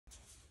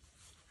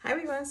Hi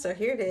everyone, so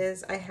here it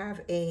is. I have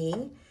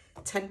a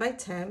 10 by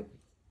 10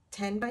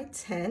 by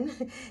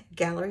 10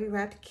 gallery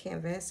wrapped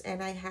canvas,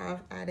 and I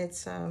have added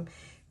some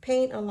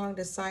paint along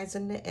the sides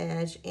and the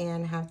edge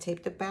and have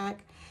taped the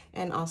back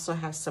and also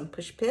have some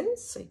push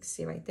pins. So you can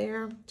see right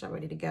there, it's all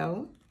ready to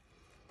go.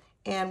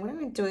 And what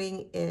I'm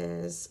doing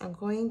is I'm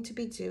going to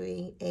be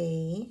doing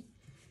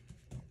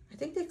I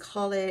think they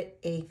call it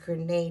a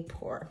grenade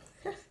pour.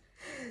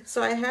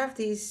 So I have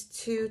these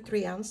two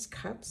 3-ounce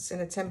cups, and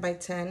a 10 by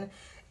 10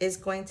 is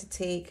going to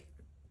take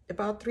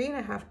about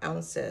 3.5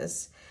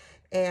 ounces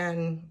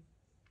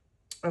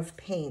of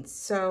paint.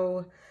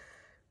 So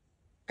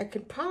I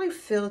could probably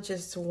fill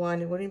just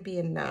one, it wouldn't be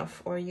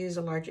enough, or use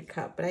a larger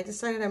cup, but I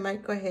decided I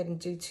might go ahead and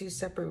do 2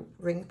 separate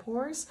ring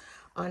pours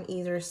on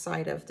either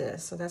side of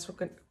this. So that's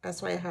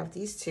why I have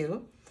these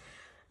two.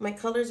 My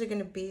colors are going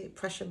to be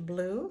Prussian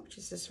blue, which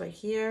is this right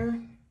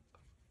here.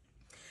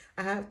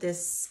 I have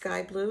this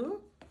sky blue.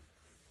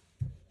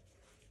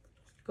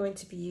 Going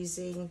to be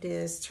using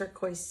this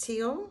turquoise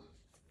teal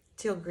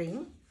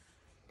green.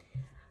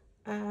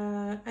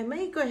 I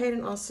might go ahead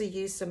and also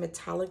use some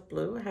metallic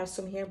blue. I have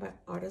some here by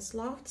Artist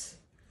Loft.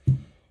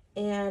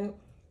 And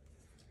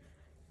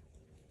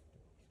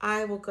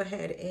I will go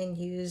ahead and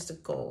use the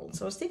gold.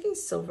 So I was thinking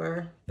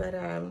silver, but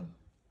I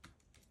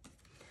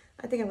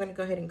think I'm going to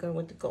go ahead and go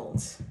with the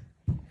gold.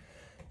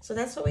 So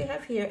that's what we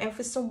have here. And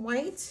for some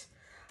white,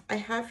 I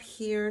have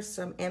here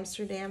some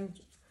Amsterdam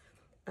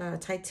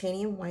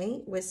titanium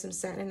white with some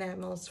satin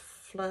enamels,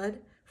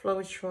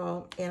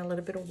 Floetrol, and a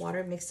little bit of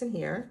water mixed in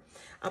here.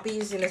 I'll be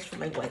using this for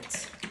my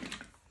white.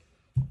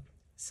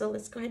 So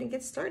let's go ahead and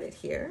get started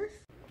here.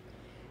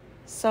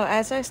 So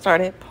as I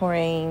started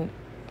pouring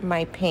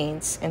my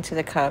paints into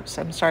the cups,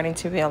 I'm starting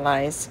to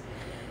realize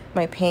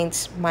my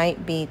paints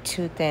might be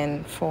too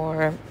thin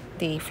for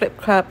the flip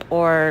cup,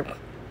 or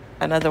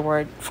another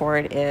word for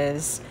it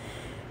is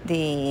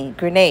the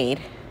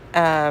grenade.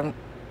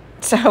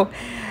 So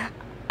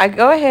I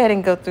go ahead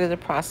and go through the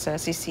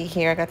process. You see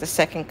here, I got the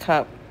second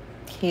cup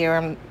here.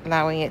 I'm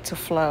allowing it to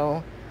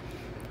flow,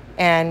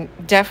 and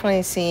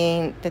definitely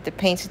seeing that the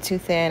paints are too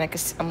thin.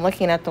 I'm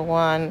looking at the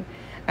one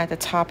at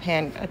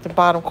the at the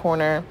bottom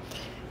corner,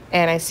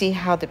 and I see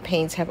how the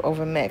paints have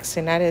overmixed,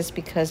 and that is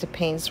because the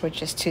paints were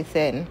just too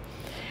thin.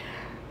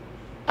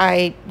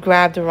 I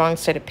grabbed the wrong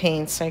set of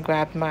paints. I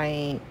grabbed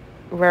my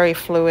very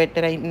fluid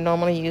that I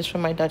normally use for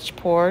my Dutch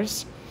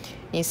pours.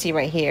 You see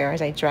right here,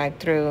 as I drag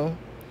through,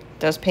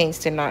 those paints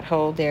did not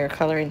hold their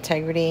color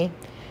integrity.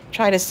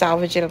 Try to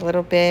salvage it a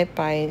little bit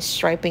by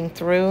striping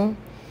through,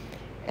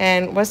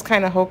 and was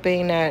kind of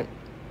hoping that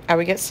I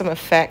would get some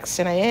effects,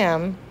 and I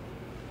am,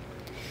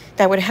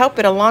 that would help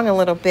it along a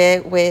little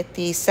bit with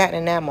the satin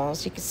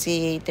enamels. You can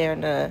see there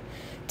in the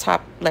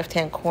top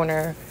left-hand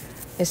corner,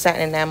 the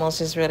satin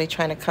enamels is really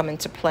trying to come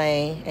into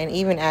play, and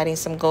even adding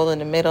some gold in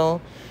the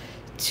middle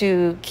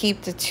to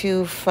keep the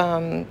two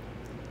from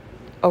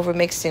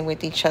overmixing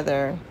with each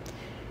other.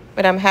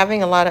 But I'm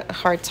having a lot of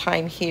hard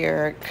time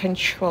here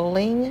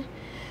controlling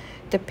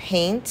the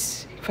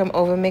paint from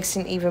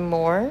overmixing even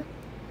more.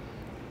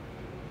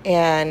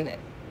 And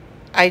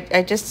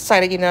I just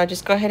decided,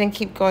 just go ahead and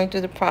keep going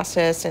through the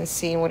process and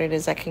seeing what it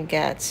is I can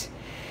get.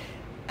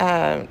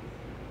 Yeah,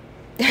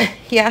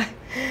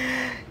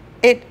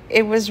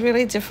 it was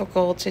really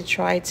difficult to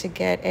try to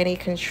get any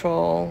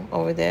control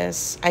over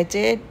this. I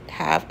did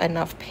have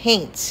enough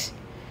paint.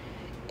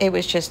 It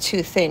was just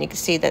too thin. You can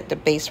see that the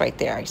base right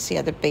there. You see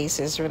how the base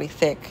is really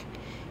thick.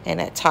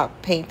 And that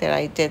top paint that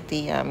I did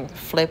the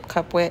flip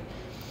cup with,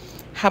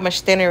 how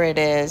much thinner it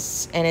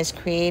is. And it's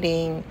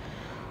creating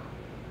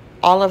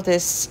all of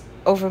this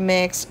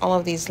overmix, all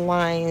of these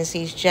lines,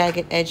 these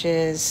jagged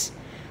edges,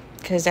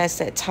 because that's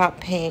that top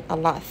paint a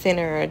lot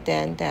thinner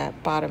than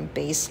that bottom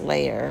base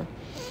layer.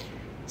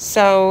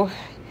 So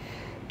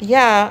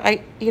yeah,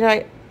 I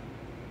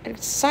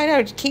decided I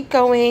would keep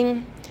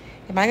going.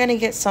 Am I going to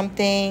get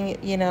something,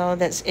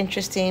 that's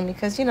interesting?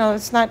 Because,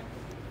 it's not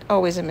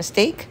always a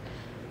mistake.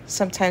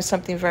 Sometimes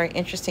something very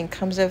interesting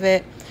comes of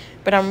it.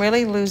 But I'm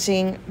really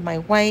losing my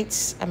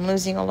whites. I'm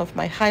losing all of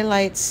my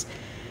highlights.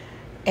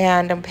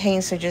 And the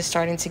paints are just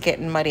starting to get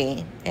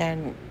muddy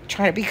and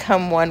trying to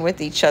become one with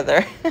each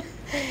other.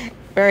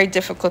 Very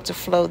difficult to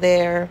flow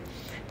there.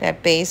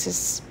 That base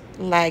is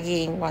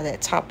lagging while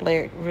that top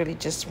layer really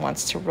just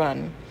wants to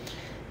run.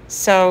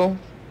 So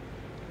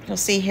you'll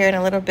see here in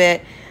a little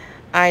bit,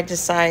 I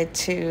decide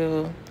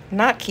to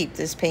not keep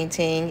this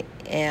painting,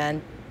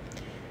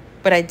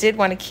 but I did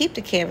want to keep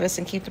the canvas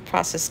and keep the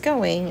process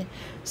going.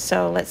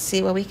 So let's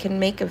see what we can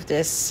make of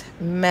this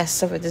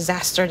mess of a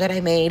disaster that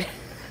I made.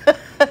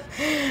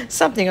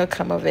 Something will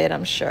come of it,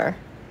 I'm sure.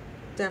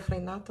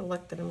 Definitely not the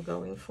look that I'm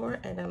going for,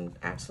 and I'm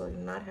absolutely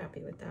not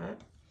happy with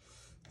that.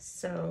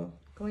 So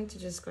I'm going to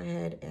just go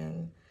ahead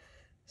and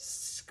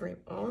scrape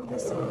all of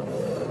this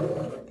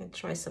off and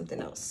try something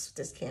else with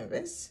this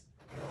canvas.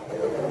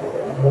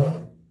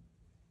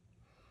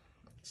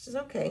 This is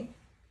okay.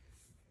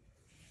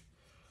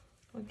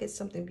 I'll get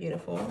something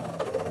beautiful.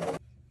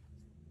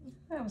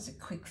 That was a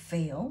quick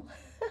fail.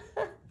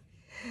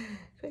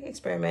 Quick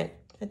experiment.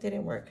 That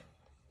didn't work.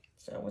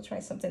 So we'll try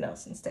something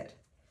else instead.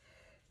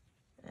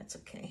 That's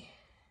okay.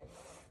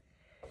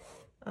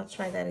 I'll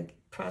try that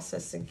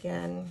process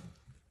again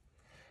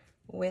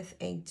with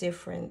a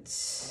different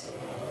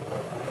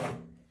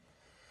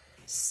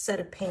set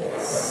of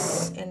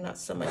paints and not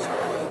so much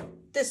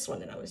this one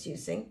that I was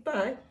using,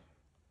 but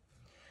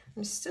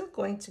I'm still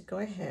going to go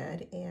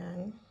ahead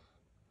and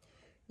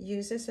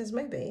use this as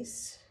my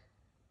base.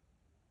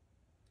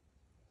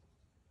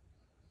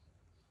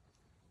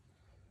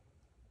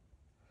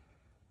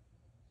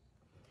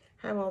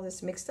 Have all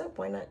this mixed up,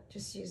 why not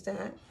just use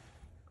that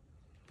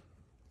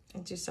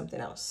and do something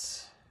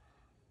else?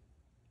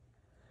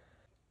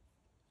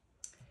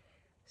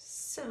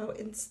 So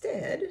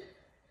instead,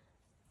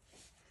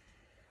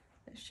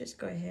 let's just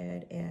go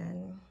ahead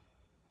and,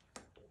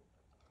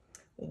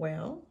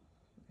 well,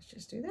 let's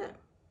just do that.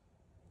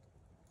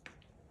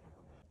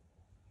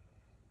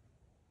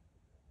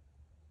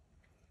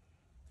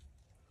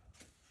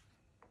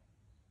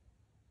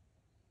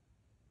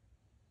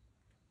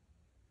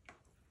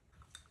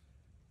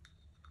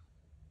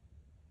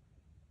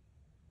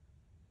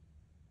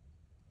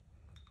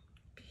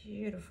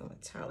 Beautiful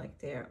metallic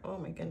there. Oh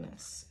my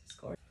goodness, it's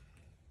gorgeous.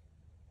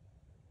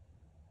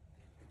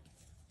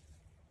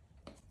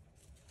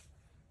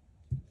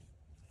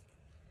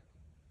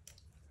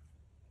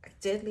 I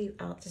did leave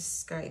out the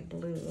sky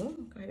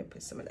blue. Go ahead and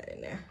put some of that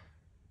in there.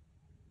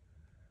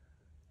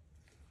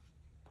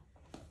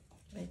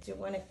 I do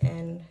want to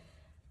end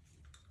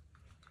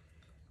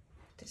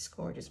this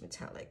gorgeous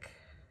metallic.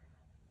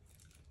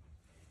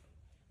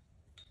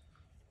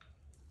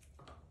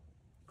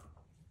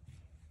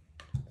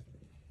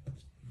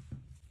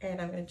 And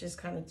I'm going to just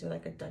kind of do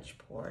like a Dutch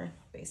pour,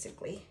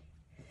 basically.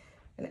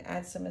 I'm going to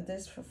add some of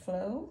this for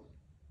flow.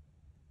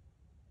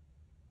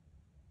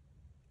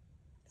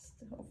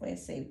 Hopefully I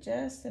saved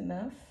just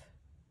enough.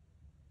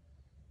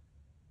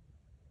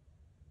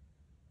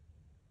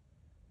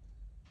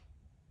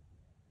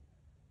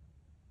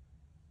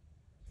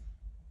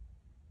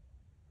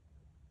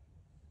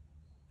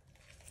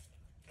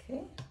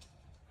 Okay.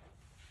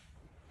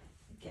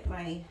 Get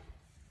my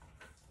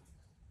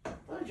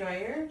blow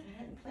dryer. I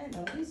hadn't planned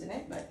on using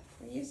it, but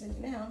we're using it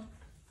now.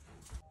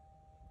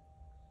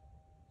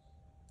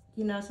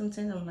 You know,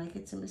 sometimes I'm like,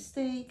 it's a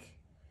mistake.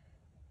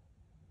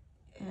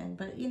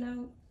 But you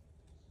know,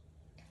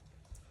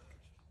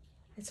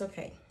 it's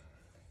okay.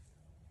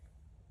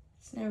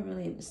 It's never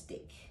really a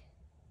mistake.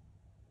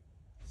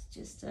 It's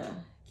just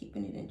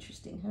keeping it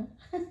interesting,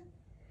 huh?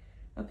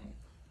 Okay.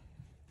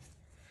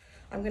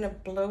 I'm gonna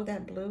blow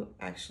that blue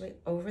actually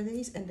over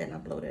these and then I'll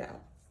blow it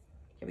out.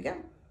 Here we go.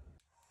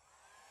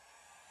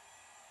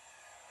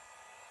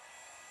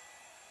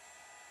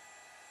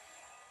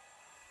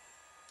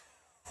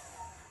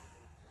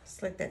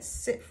 Just let that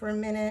sit for a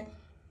minute.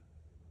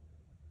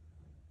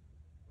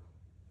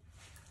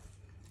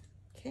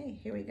 Okay,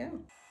 here we go.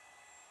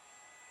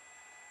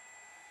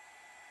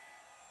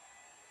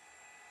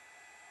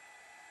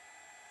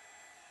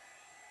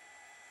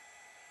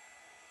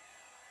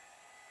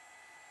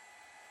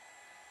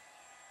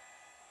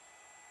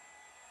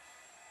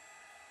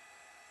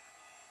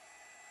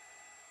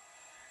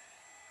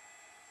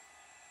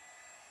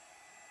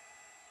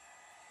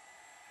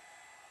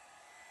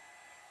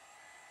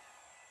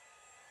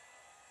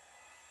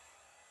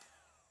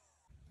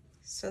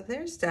 So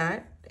there's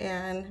that,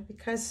 and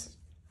because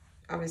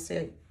obviously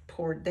I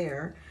poured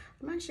there,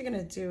 I'm actually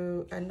gonna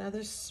do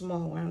another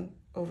small one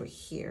over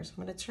here. So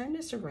I'm gonna turn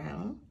this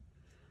around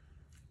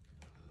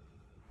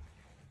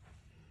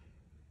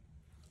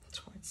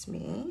towards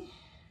me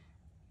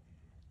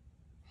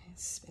and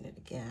spin it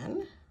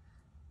again.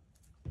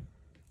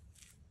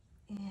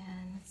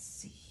 And let's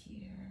see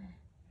here.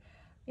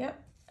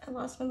 Yep, I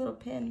lost my little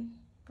pin,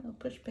 little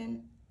push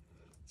pin.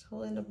 It's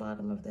holding the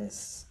bottom of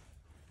this.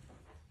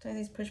 So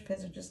these push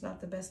pins are just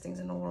not the best things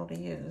in the world to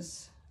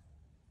use.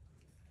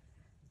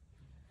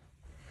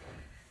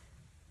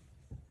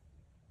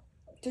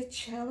 The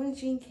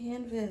challenging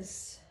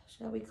canvas,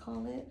 shall we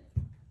call it?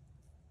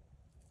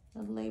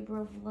 A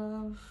labor of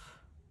love.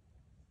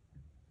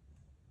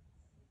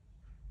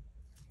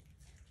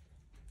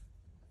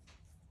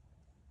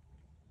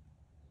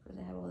 Because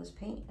I have all this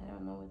paint, I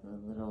don't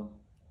know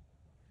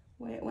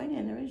where it went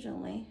in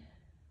originally.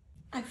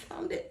 I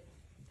found it.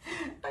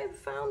 I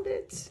found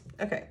it.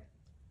 Okay.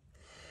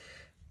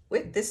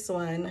 With this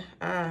one,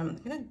 I'm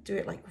gonna do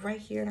it like right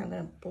here, and I'm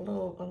gonna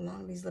blow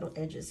along these little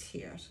edges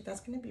here. So that's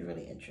gonna be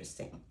really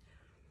interesting.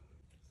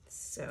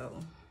 So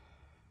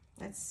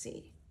let's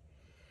see.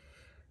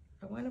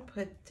 I wanna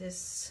put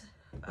this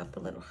up a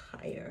little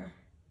higher.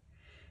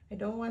 I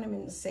don't want them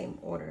in the same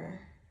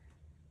order.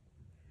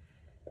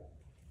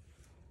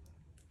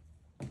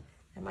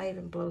 I might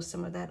even blow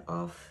some of that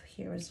off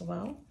here as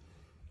well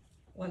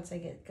once I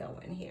get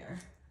going here.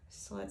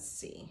 So let's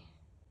see.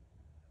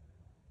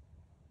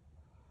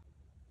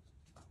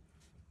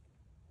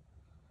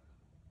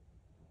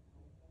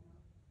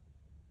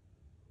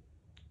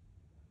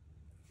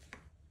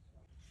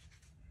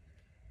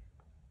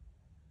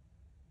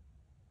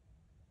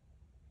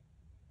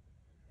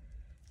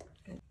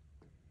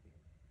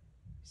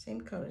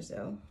 Same colors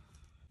though.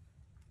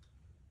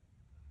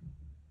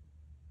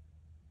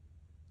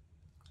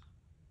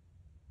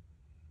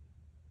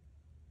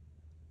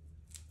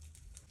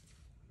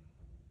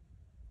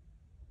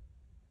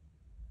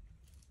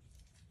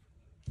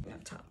 On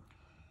top.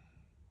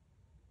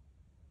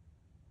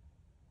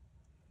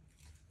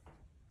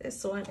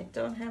 This one, I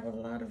don't have a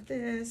lot of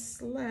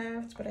this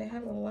left, but I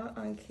have a lot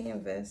on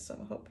canvas, so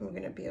I'm hoping we're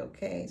gonna be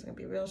okay. It's gonna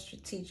be real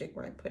strategic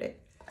where I put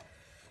it.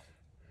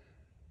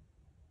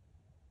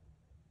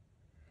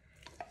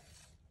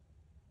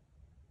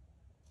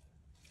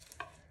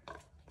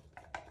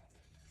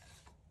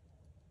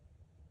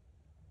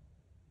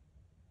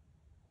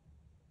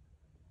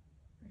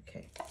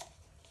 Okay.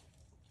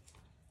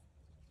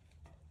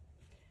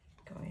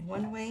 Going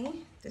one way,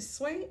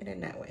 this way, and then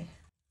that way.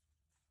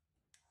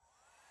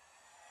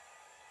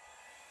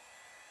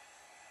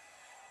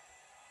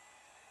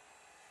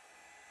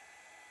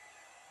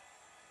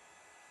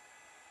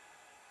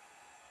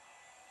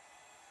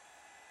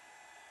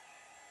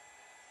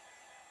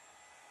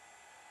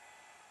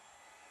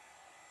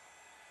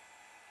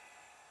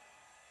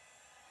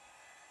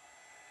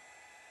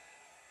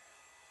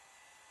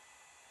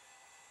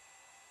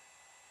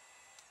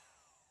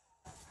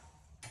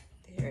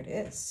 There it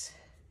is.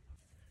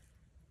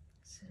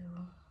 So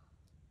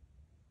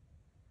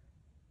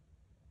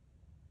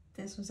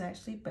this was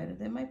actually better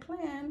than my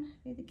plan.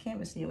 Maybe the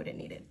canvas knew what it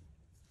needed.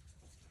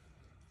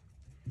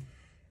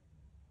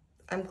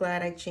 I'm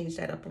glad I changed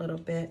that up a little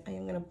bit. I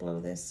am gonna blow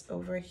this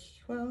over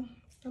here. Well,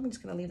 I'm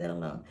just gonna leave that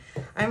alone.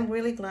 I'm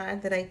really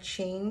glad that I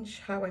changed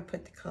how I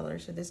put the color.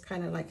 So this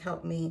kind of like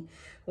helped me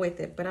with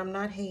it, but I'm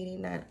not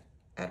hating that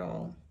at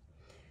all.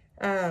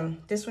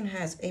 This one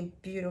has a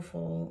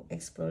beautiful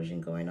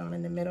explosion going on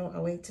in the middle.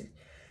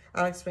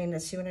 I'll explain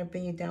that. See, when I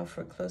bring you down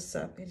for a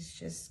close-up, it's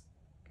just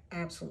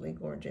absolutely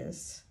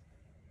gorgeous.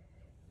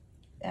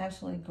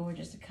 Absolutely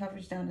gorgeous. The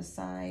coverage down the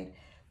side,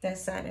 that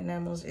side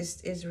enamels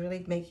is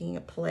really making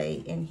a play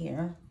in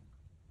here.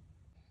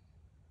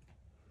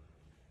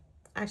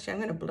 Actually, I'm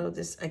gonna blow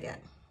this again.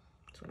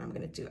 That's what I'm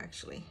gonna do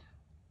actually.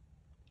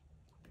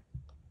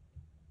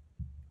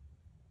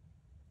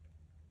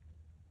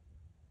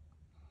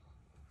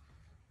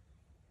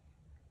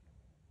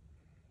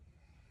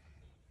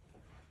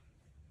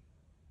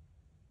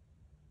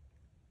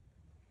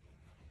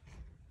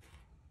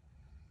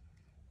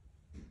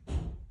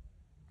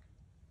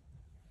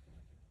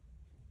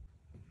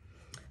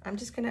 I'm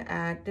just gonna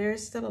add,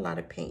 there's still a lot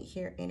of paint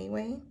here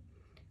anyway.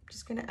 I'm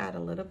just gonna add a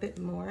little bit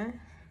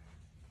more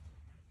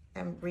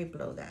and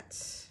reblow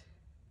that.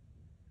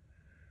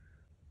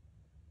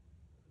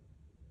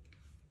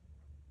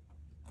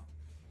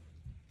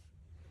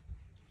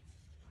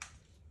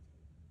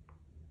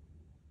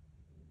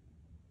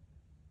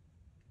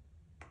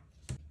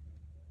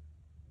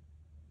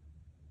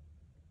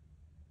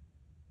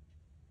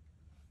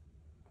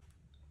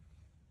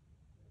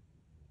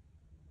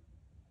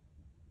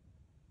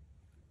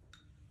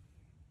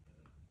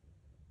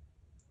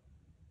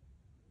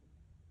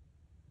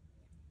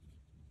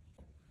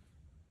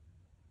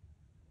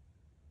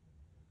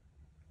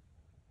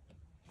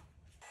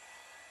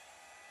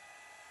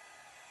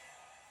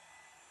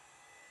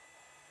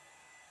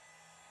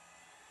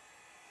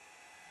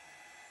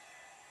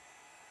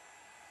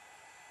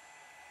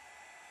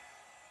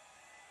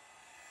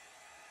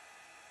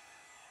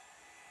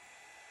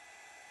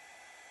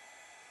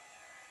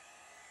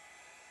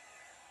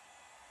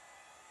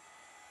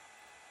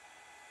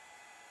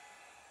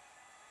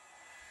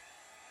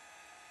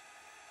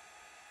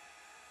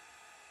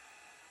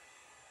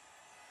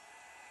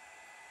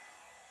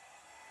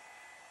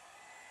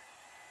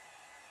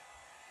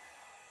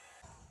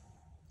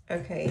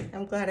 Okay,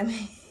 I'm glad I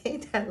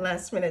made that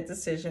last minute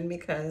decision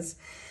because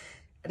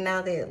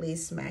now they at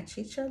least match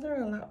each other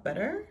a lot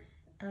better.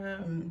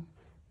 Don't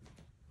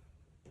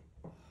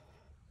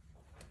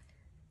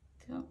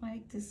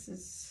like this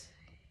is,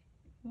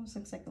 almost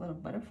looks like a little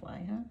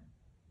butterfly, huh?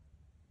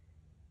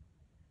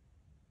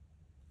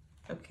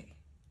 Okay,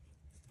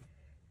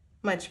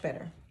 much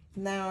better.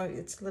 Now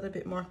it's a little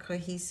bit more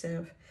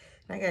cohesive.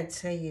 And I gotta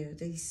tell you,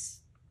 these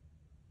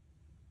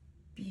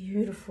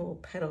beautiful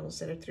petals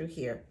that are through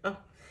here. Oh,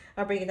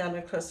 I'll bring it down to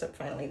a close-up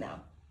finally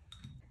now.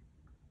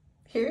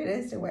 Here it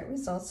is, the wet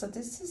result. So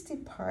this is the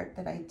part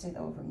that I did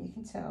over. You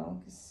can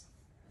tell, because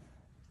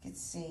you can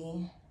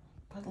see.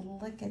 But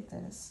look at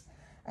this.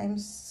 I'm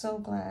so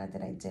glad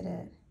that I did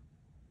it.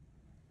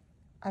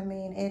 I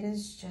mean, it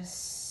is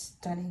just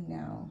stunning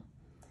now.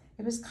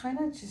 It was kind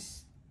of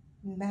just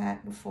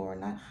matte before,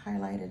 not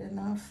highlighted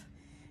enough.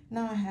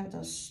 Now I have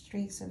those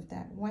streaks of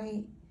that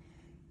white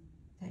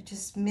that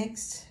just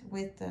mixed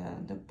with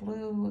the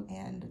blue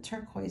and the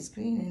turquoise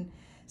green, and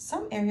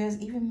some areas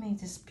even made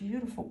this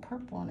beautiful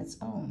purple on its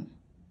own.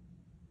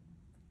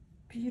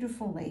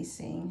 Beautiful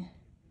lacing.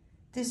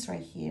 This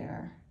right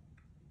here,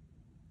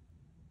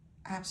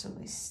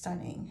 absolutely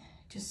stunning.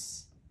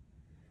 Just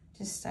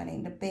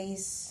stunning. The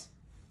base,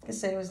 like I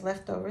said, it was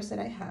leftovers that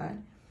I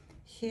had.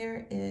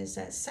 Here is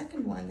that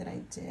second one that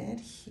I did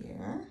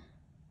here.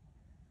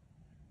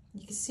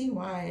 You can see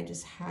why I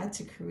just had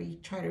to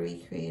try to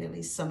recreate at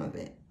least some of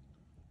it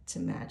to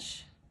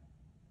match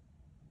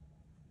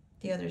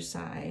the other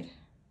side.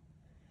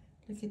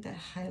 Look at that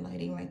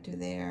highlighting right through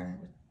there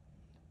with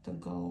the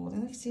gold.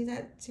 And look, see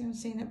that, see what I'm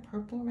saying, that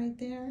purple right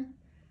there?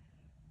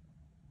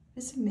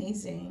 It's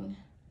amazing.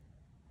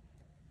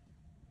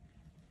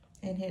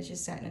 And here's your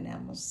satin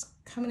enamels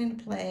coming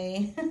into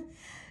play.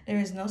 There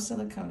is no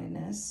silicone in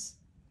this,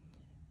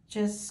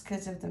 just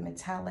because of the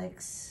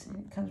metallics.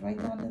 It comes right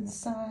down to the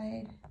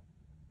side.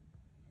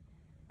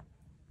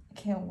 I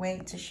can't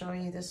wait to show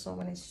you this one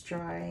when it's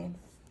dry.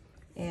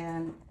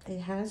 And it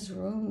has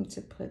room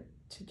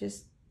to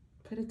just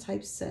put a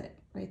typeset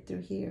right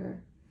through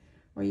here,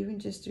 or even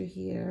just through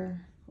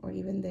here, or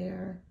even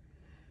there.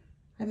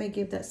 I may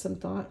give that some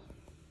thought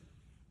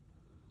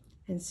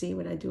and see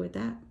what I do with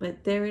that.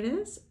 But there it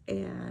is,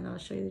 and I'll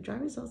show you the dry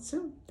results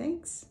soon.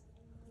 Thanks.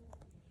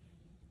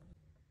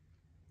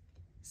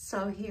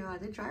 So here are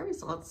the dry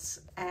results,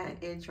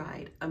 and it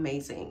dried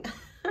amazing.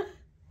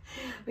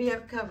 We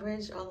have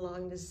coverage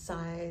along the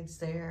sides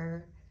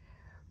there.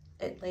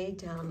 It laid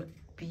down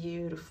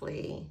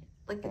beautifully.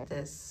 Look at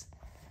this.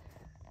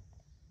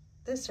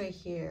 This right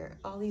here,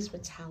 all these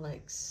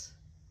metallics.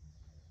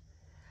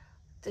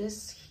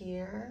 This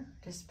here,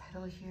 this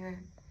petal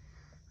here,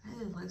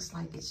 really looks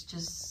like it's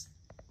just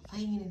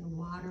laying in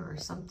water or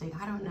something.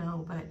 I don't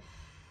know, but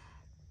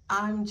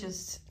I'm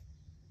just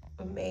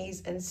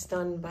amazed and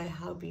stunned by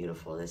how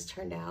beautiful this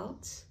turned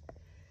out.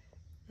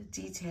 The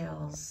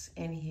details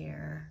in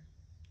here,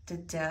 the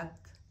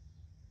depth,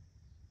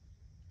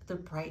 the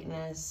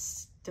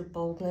brightness, the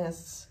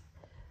boldness,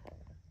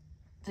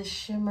 the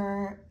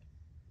shimmer.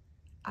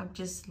 I'm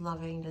just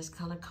loving this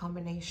color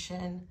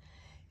combination.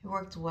 It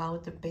worked well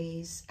with the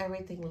base.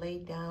 Everything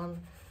laid down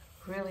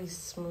really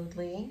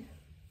smoothly.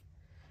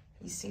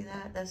 You see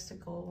that? That's the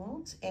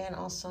gold. And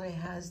also it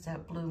has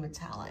that blue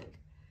metallic.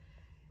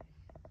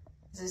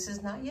 This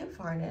is not yet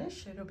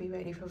varnished. It'll be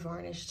ready for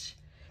varnished.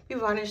 Be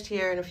varnished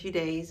here in a few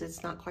days.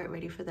 It's not quite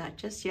ready for that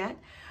just yet.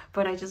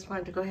 But I just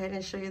wanted to go ahead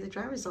and show you the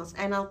dry results.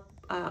 And I'll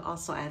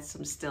also add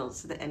some stills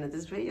to the end of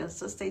this video.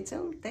 So stay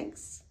tuned.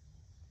 Thanks.